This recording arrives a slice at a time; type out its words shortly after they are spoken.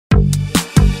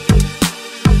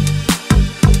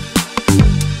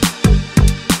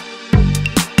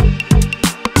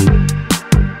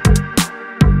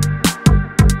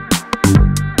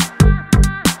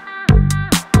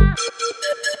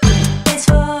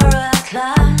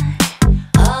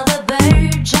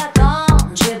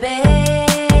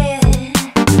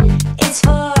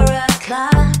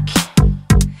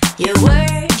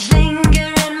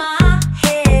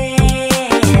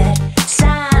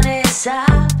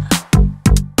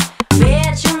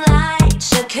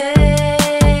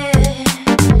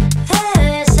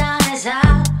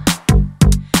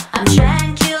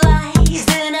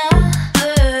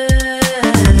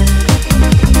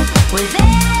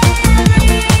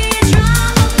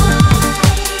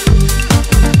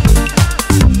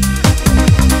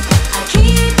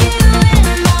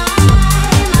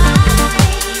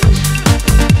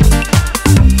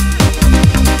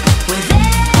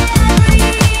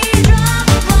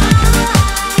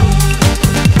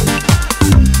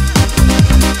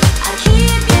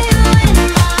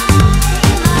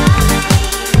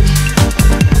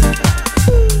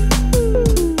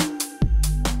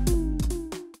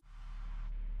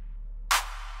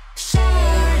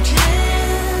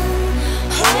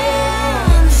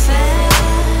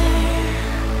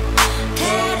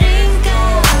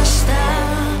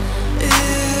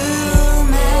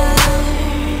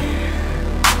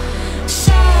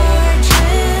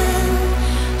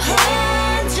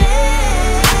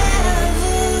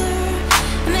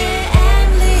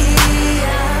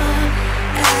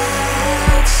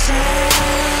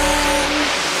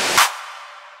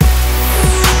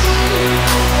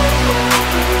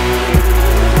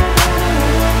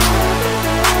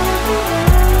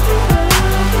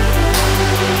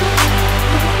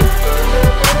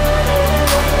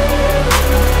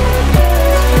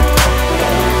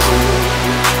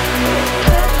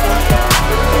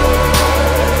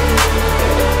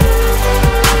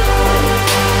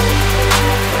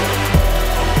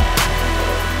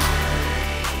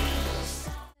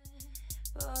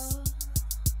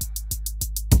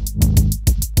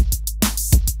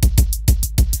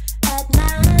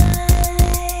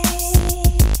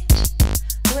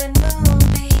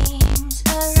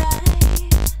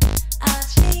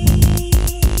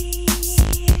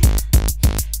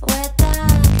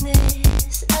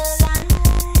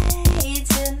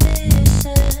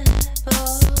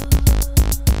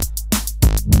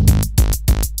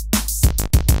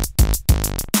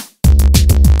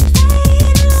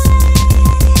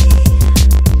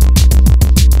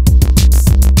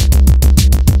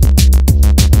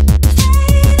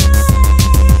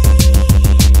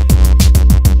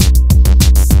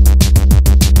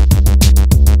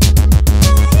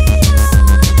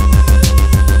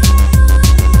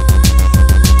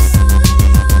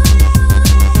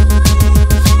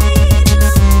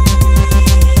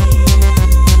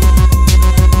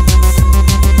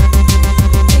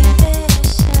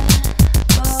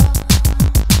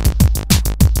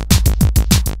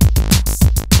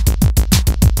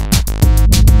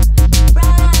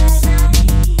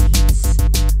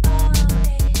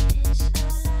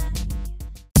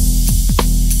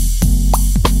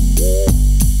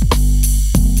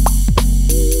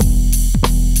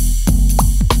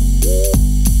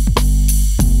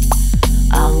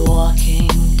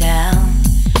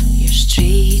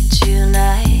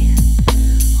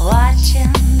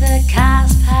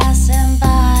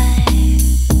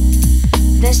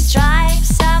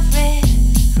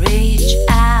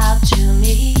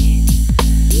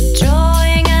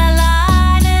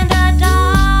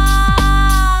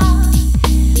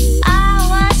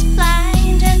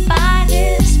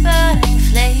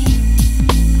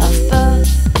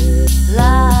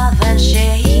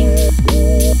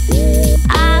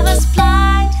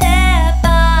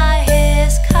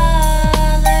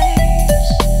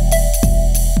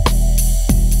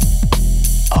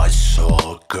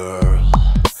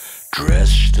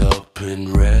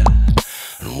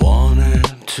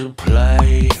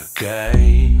play a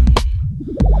game.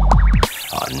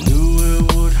 I knew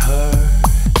it would hurt,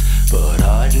 but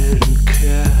I didn't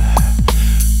care.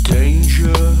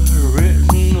 Danger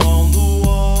written on the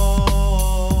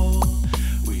wall.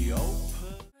 We opened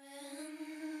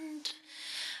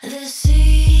the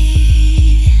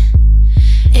sea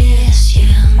is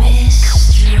your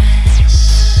mistress.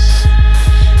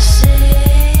 Sail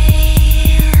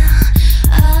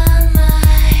on,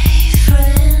 my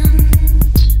friend.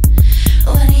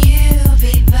 When you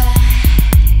be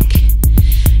back,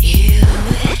 you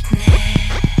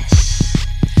witness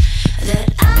that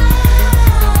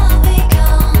I'll be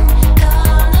gone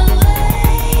away.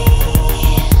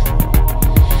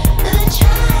 The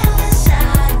child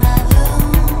inside my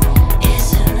womb is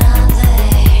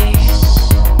another's.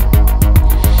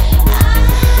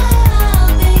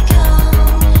 I'll be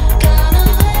gone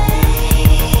away.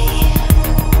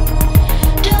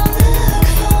 Don't look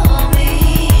for me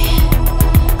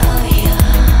or your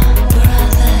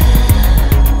brother.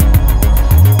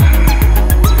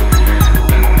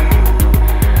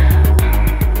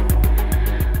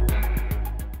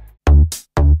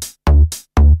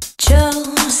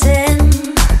 Chosen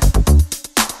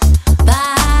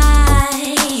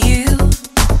by you,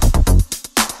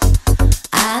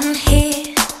 I'm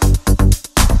here,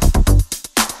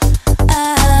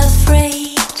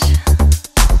 afraid.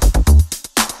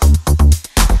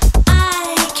 I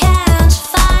can't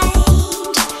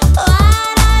find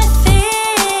what I fear.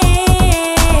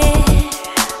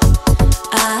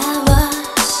 I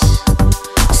was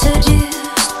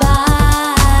seduced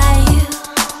by you.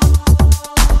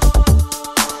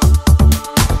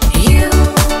 You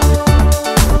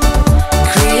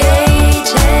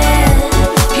created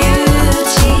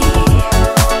beauty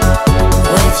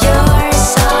with your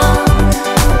song,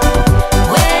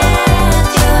 with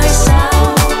your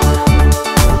sound.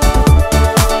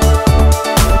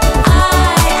 I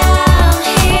am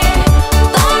here,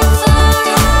 but for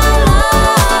how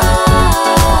long?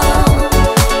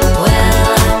 Well,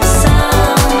 I'm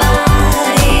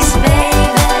somebody's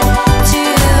baby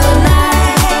tonight.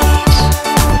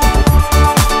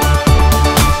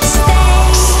 Stay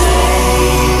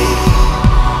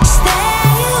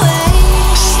awake,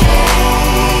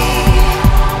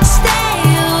 stay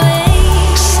awake,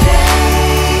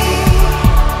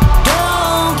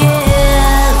 don't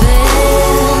give in.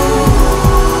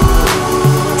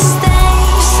 Stay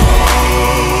awake,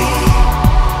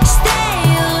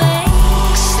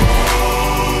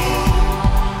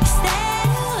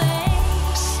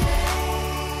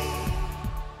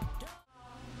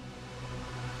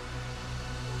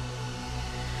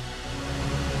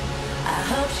 I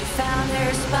hope she found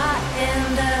her spot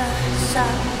in the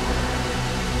sun.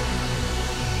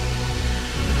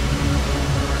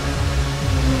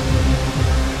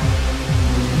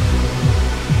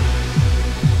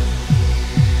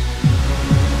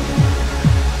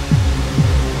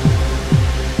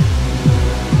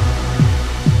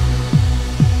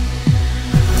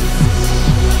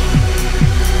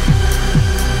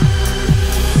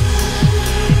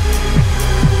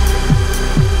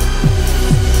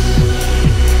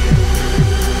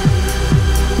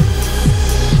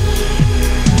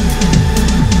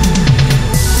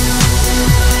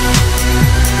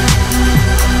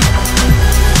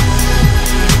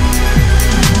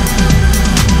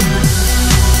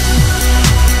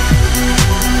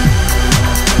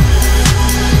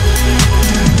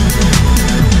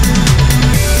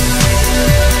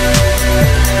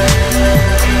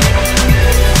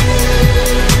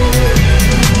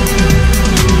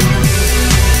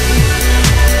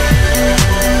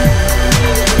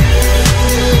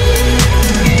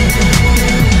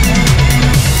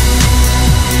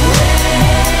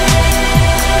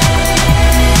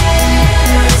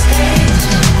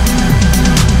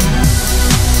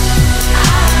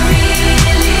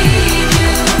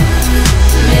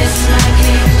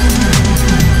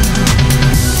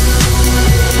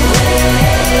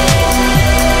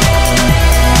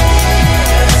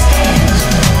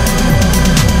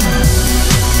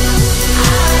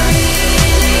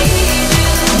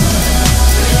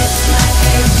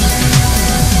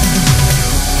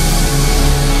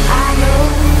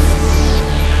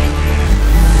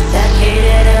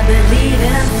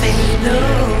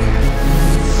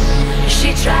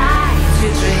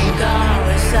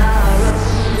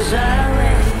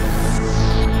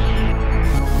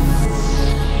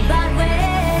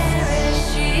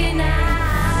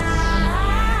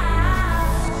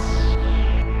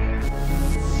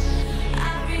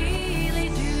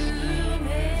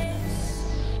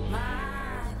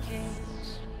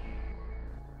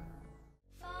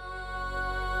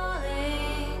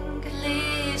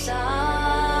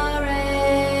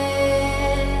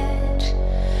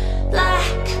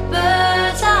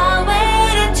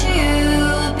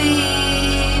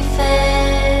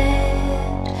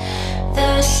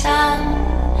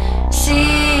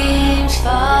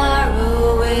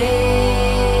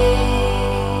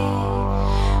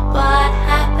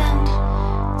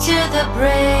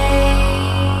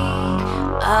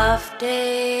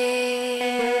 day.